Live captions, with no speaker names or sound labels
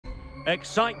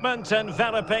Excitement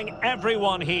enveloping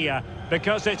everyone here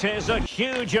because it is a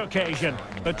huge occasion.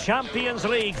 The Champions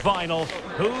League final.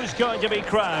 Who's going to be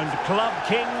crowned Club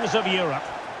Kings of Europe?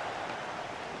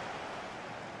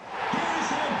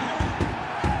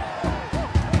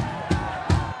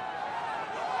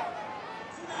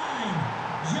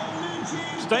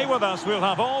 Stay with us, we'll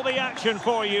have all the action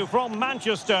for you from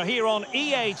Manchester here on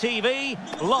EA TV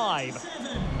Live.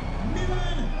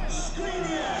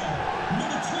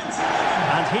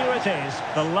 And here it is,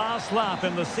 the last lap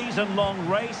in the season-long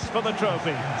race for the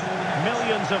trophy.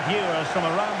 Millions of viewers from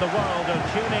around the world are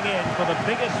tuning in for the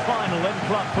biggest final in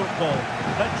club football,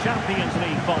 the Champions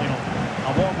League final.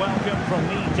 A warm welcome from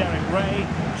me, Derek Ray,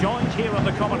 joined here in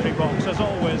the commentary box, as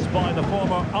always, by the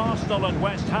former Arsenal and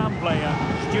West Ham player,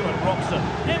 Stuart Robson.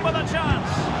 In with a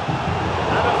chance!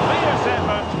 And a fierce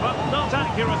effort, but not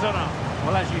accurate enough.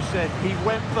 Well, as you said, he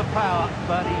went for power,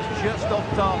 but he's just off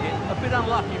target. A bit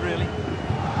unlucky, really.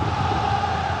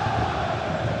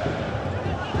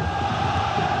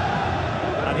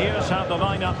 And here's how the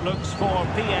lineup looks for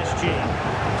PSG.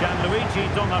 Gianluigi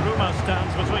Donnarumma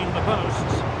stands between the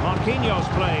posts. Marquinhos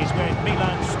plays with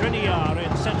Milan Skriniar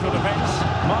in central defence.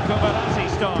 Marco Verratti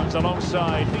starts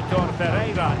alongside Vitor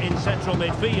Ferreira in central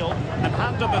midfield. And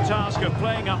handed the task of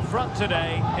playing up front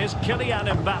today is Kylian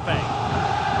Mbappe.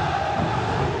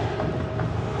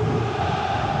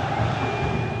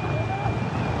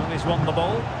 Won the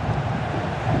ball.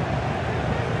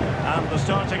 And the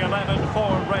starting 11 for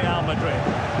Real Madrid.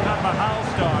 Carvajal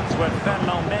starts with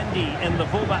Ferland Mendy in the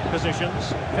fullback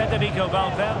positions. Federico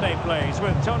Valverde plays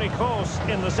with Toni Kroos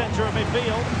in the centre of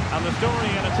midfield. And the story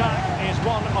in attack is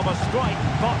one of a strike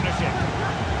partnership.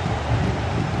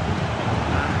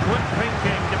 And quick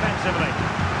thinking defensively.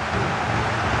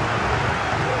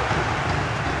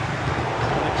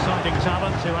 Exciting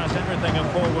talent who has everything a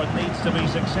forward needs to be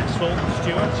successful.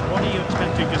 Stuart, what are you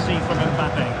expecting to see from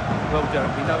Mbappe? Well,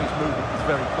 Derek, we know his movement is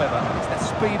very clever. It's that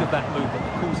speed of that movement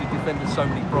that causes defenders so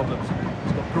many problems.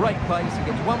 He's got great pace, he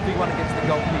gets 1v1 against the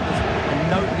goalkeepers, and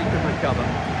nobody can recover.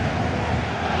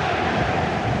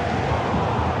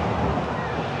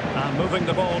 And moving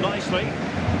the ball nicely.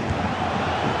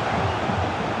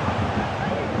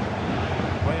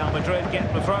 Real Madrid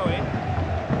get the throw in.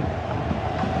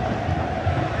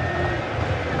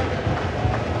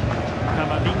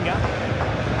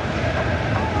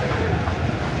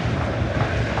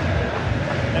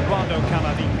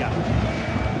 Camavinga.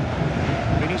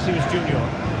 Vinicius Junior.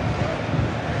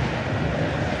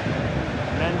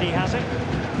 Mendy has it.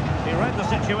 He read the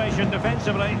situation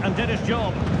defensively and did his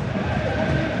job.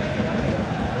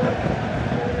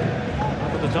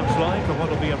 Over the touchline for what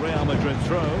will be a Real Madrid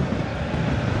throw.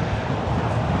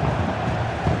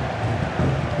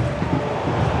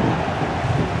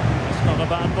 It's not a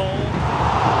bad ball.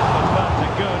 It's bad to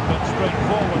good, but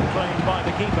straightforward claim by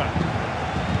the keeper.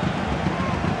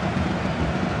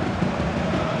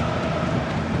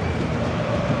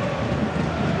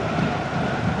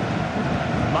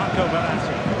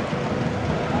 Verratti.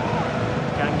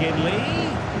 Kangin Lee.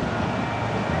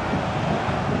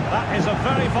 That is a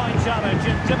very fine challenge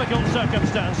in difficult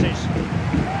circumstances.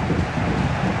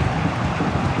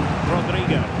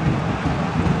 Rodrigo.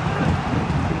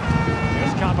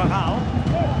 Here's Carvajal.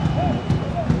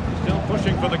 Still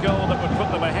pushing for the goal that would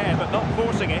put them ahead, but not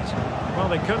forcing it. Well,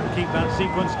 they couldn't keep that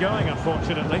sequence going,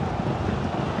 unfortunately.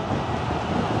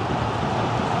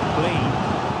 Lee.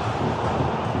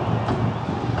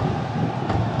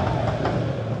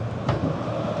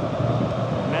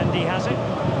 He has it.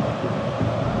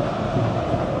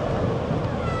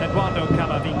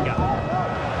 Camavinga.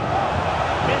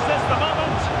 Is this the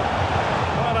moment?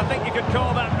 Well, I think you could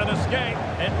call that an escape.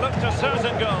 It looked a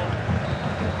certain goal.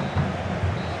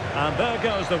 And there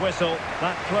goes the whistle.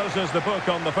 That closes the book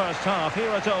on the first half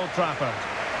here at Old Trafford.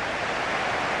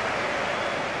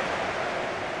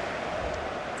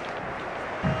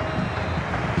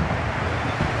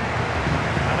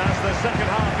 And as the second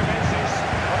half commences,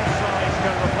 both sides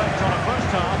can reflect on a first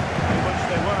half in which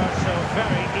they were so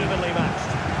very evenly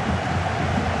matched.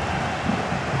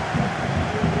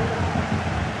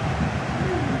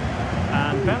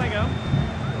 And Bellingham.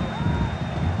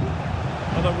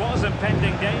 Well, there was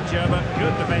impending danger, but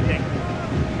good defending.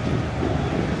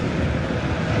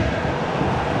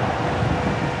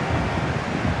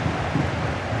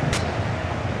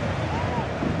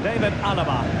 David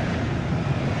Alaba.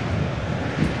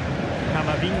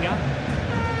 Camavinga.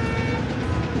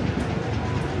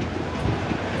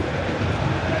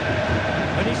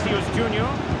 Vinicius Junior.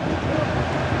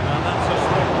 And that's a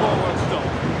straightforward stop.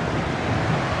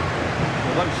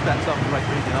 Well, those stats aren't great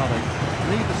reading, are they?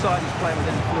 Neither side is playing with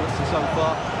any fluency so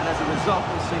far, and as a result,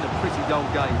 we've seen a pretty dull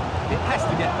game. It has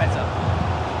to get better.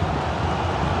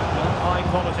 High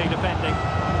quality defending.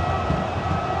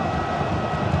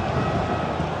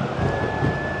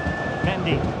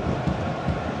 Mendy.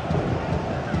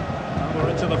 And we're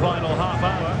into the final half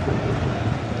hour.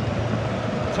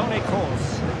 Toni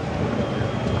Kroos.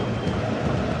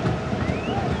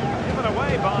 Given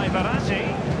away by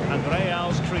Verratti. And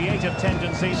Real's creative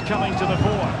tendencies coming to the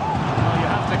fore. Well, you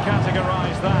have to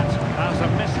categorise that as a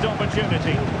missed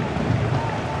opportunity.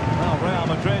 Well, Real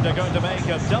Madrid are going to make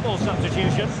a double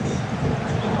substitution.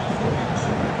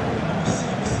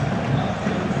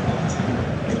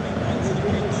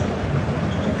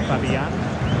 Fabian.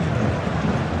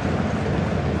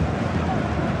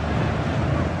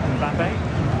 Mbappe.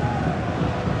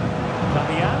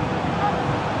 Fabian.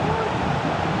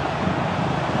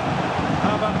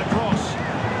 How about the cross?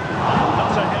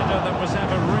 Not a header that was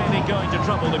ever really going to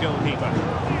trouble the goalkeeper.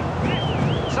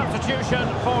 Substitution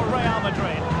for Real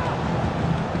Madrid.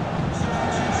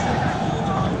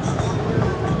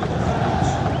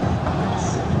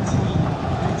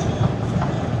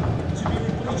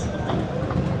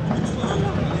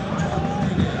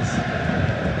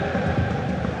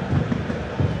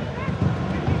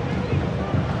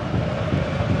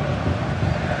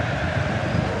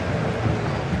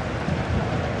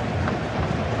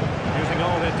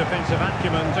 Defensive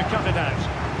acumen to cut it out.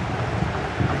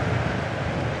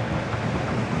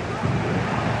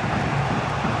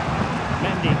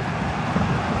 Mendy.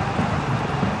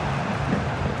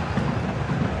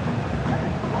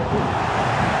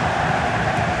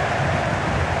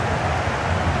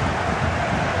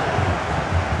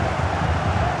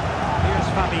 Here's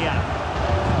Fabian.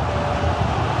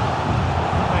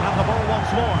 They have the ball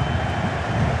once more.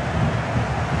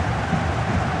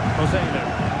 Joselu.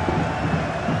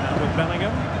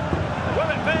 Bellingham. Will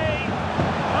it be?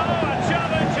 Oh, a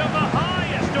challenge of the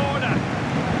highest order.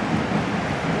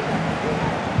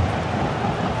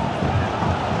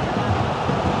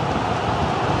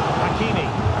 Hakimi.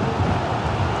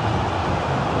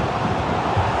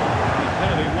 It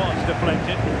clearly was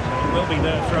deflected, so it will be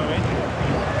their throw-in.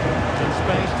 In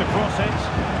space to cross it.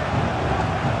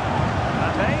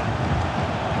 Mbappe.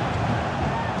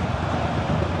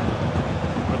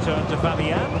 Return to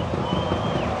Fabian.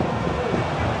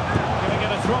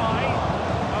 Try.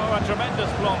 Oh, a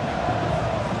tremendous block.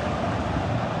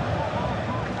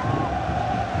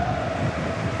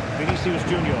 Vinicius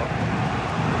Junior.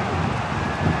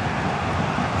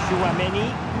 Chouameni.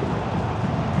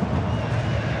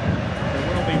 There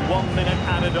will be 1 minute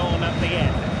added on at the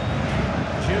end.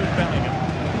 Jude Bellingham.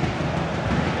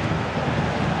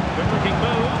 Good looking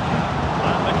move.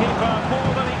 And the keeper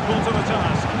more than equal to the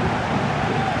task.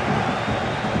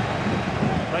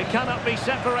 They cannot be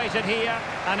separated here,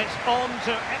 and it's on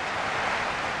to...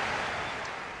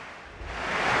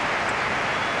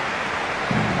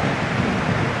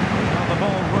 Well, the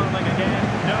ball rolling again,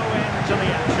 no end to the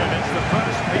action. It's the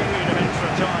first period of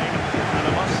extra time, and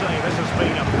I must say this has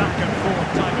been a back-and-forth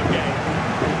type of game.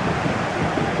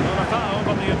 Not a foul,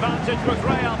 but the advantage with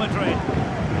Real Madrid.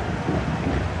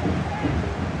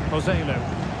 Joselu.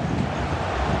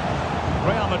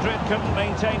 Real Madrid couldn't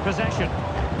maintain possession.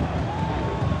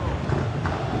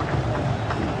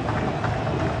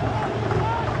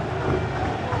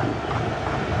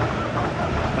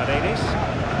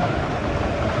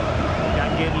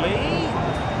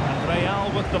 And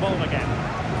Real with the ball again.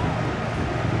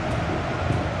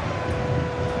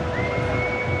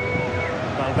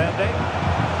 Valverde.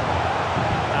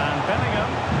 And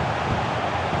Bellingham.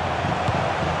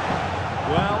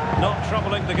 Well, not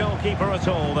troubling the goalkeeper at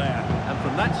all there. And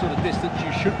from that sort of distance,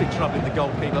 you should be troubling the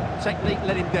goalkeeper. Technique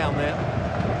let him down there.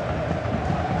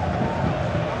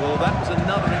 Well, that was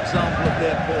another example of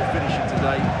their poor finishing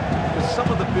today. Because some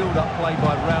of the build-up play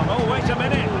by Real... Oh, wait a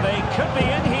minute. They could be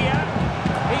in here.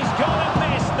 He's gone and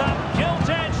missed that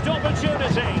gilt-edged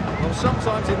opportunity. Well,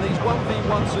 sometimes in these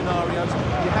 1v1 scenarios,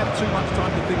 you have too much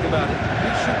time to think about it. He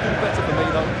should do better for me,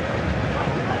 though.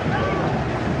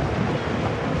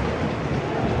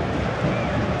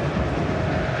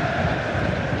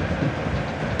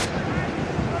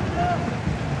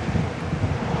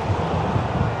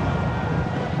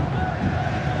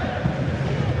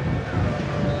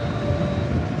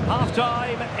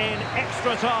 Half-time in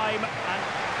extra time.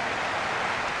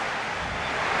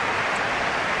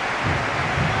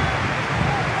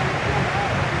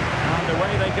 And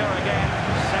away they go again.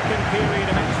 Second period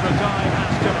of extra time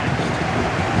has commenced.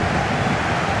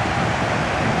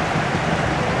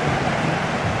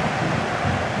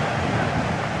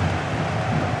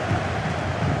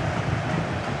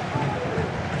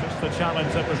 Just the challenge.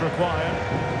 commitment that was required.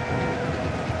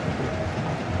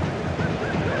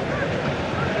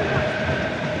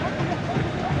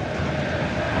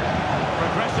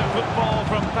 Progressive football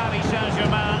from Paris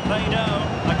Saint-Germain. They know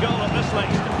a goal at this late.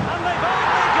 And they've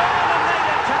only gone and made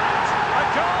it count. A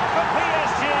goal for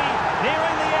PSG,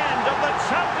 nearing the end of the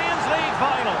Champions League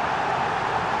final.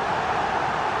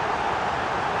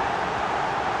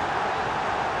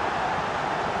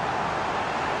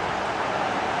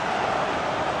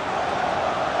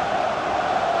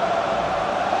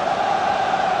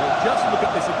 Just look at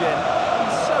this again.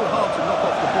 It's so hard to knock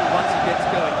off the ball once he gets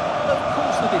going. Of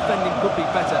course the defending could be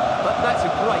better, but that's a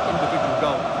great individual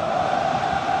goal.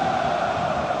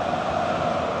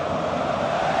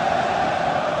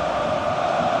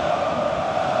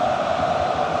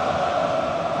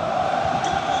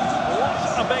 What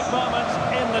a big moment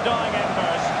in the dying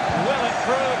embers. Will it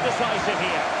prove decisive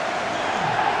here?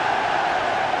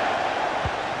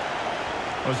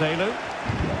 Joselu.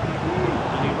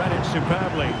 And he read it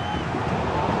superbly.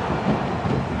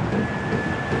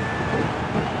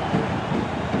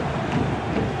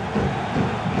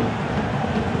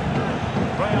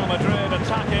 Real Madrid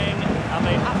attacking, and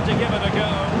they have to give it a go,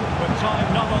 with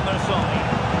time not on their side.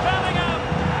 Bellingham!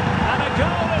 And a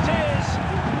goal it is,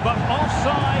 but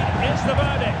offside is the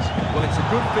verdict. Well, it's a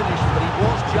good finish, but he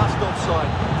was just offside.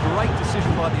 Great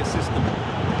decision by the assistant.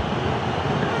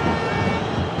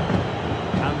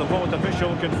 And the fourth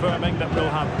official confirming that we'll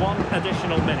have one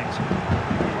additional minute.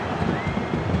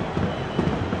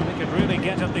 They could really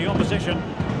get at the opposition.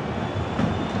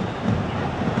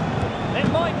 It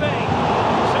might be.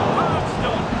 Superb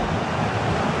stop.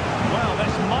 Well,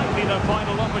 this might be their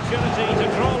final opportunity to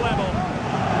draw level.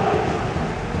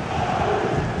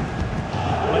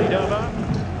 Played over.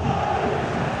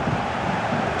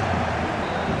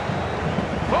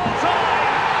 Full time.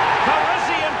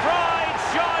 Parisian pride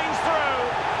shines through.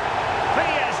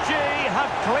 PSG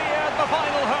have cleared the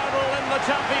final hurdle in the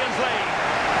Champions League.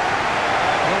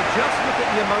 Well, just look at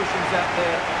the emotions out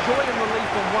there. Joy and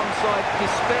relief on one side,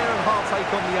 despair and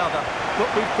heartache on the other. But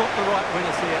we've got the right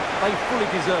winners here. They fully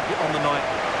deserved it on the night.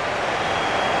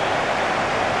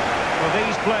 For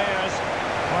these players,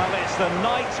 well, it's the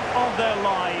night of their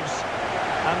lives.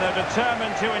 And they're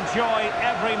determined to enjoy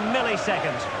every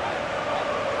millisecond.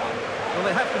 Well,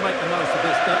 they have to make the most of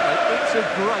this, don't they? It's a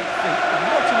great feat.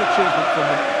 What an achievement from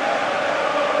them.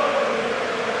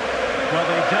 Well,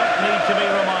 they don't need to be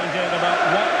reminded about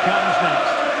what comes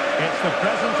next. It's the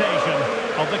presentation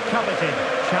of the coveted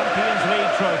Champions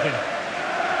League trophy.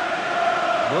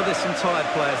 Well, there's some tired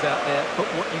players out there, but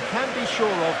what you can be sure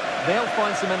of, they'll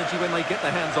find some energy when they get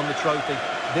their hands on the trophy.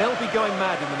 They'll be going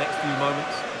mad in the next few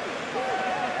moments.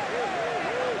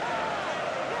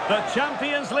 The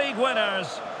Champions League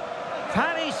winners,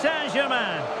 Paris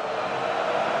Saint-Germain.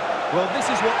 Well, this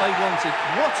is what they wanted.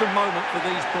 What a moment for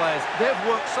these players. They've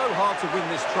worked so hard to win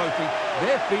this trophy.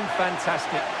 They've been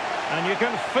fantastic. And you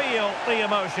can feel the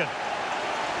emotion.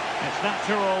 It's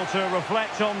natural to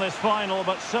reflect on this final,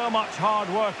 but so much hard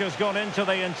work has gone into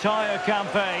the entire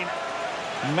campaign.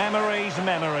 Memories,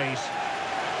 memories.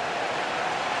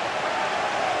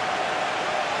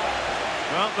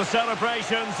 Well, the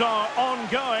celebrations are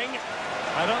ongoing.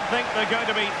 I don't think they're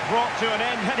going to be brought to an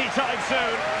end anytime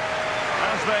soon,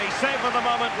 as they savour the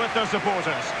moment with their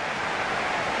supporters.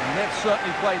 And they've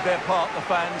certainly played their part, the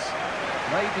fans.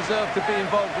 They deserve to be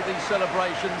involved with these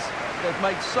celebrations. They've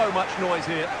made so much noise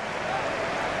here.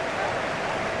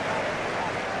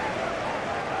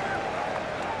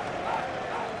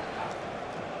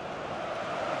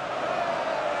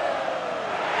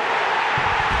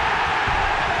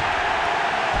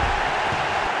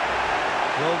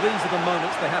 Well, these are the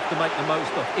moments they have to make the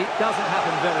most of. It doesn't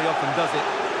happen very often, does it?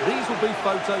 These will be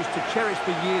photos to cherish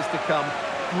for years to come.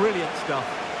 Brilliant stuff.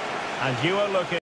 And you are looking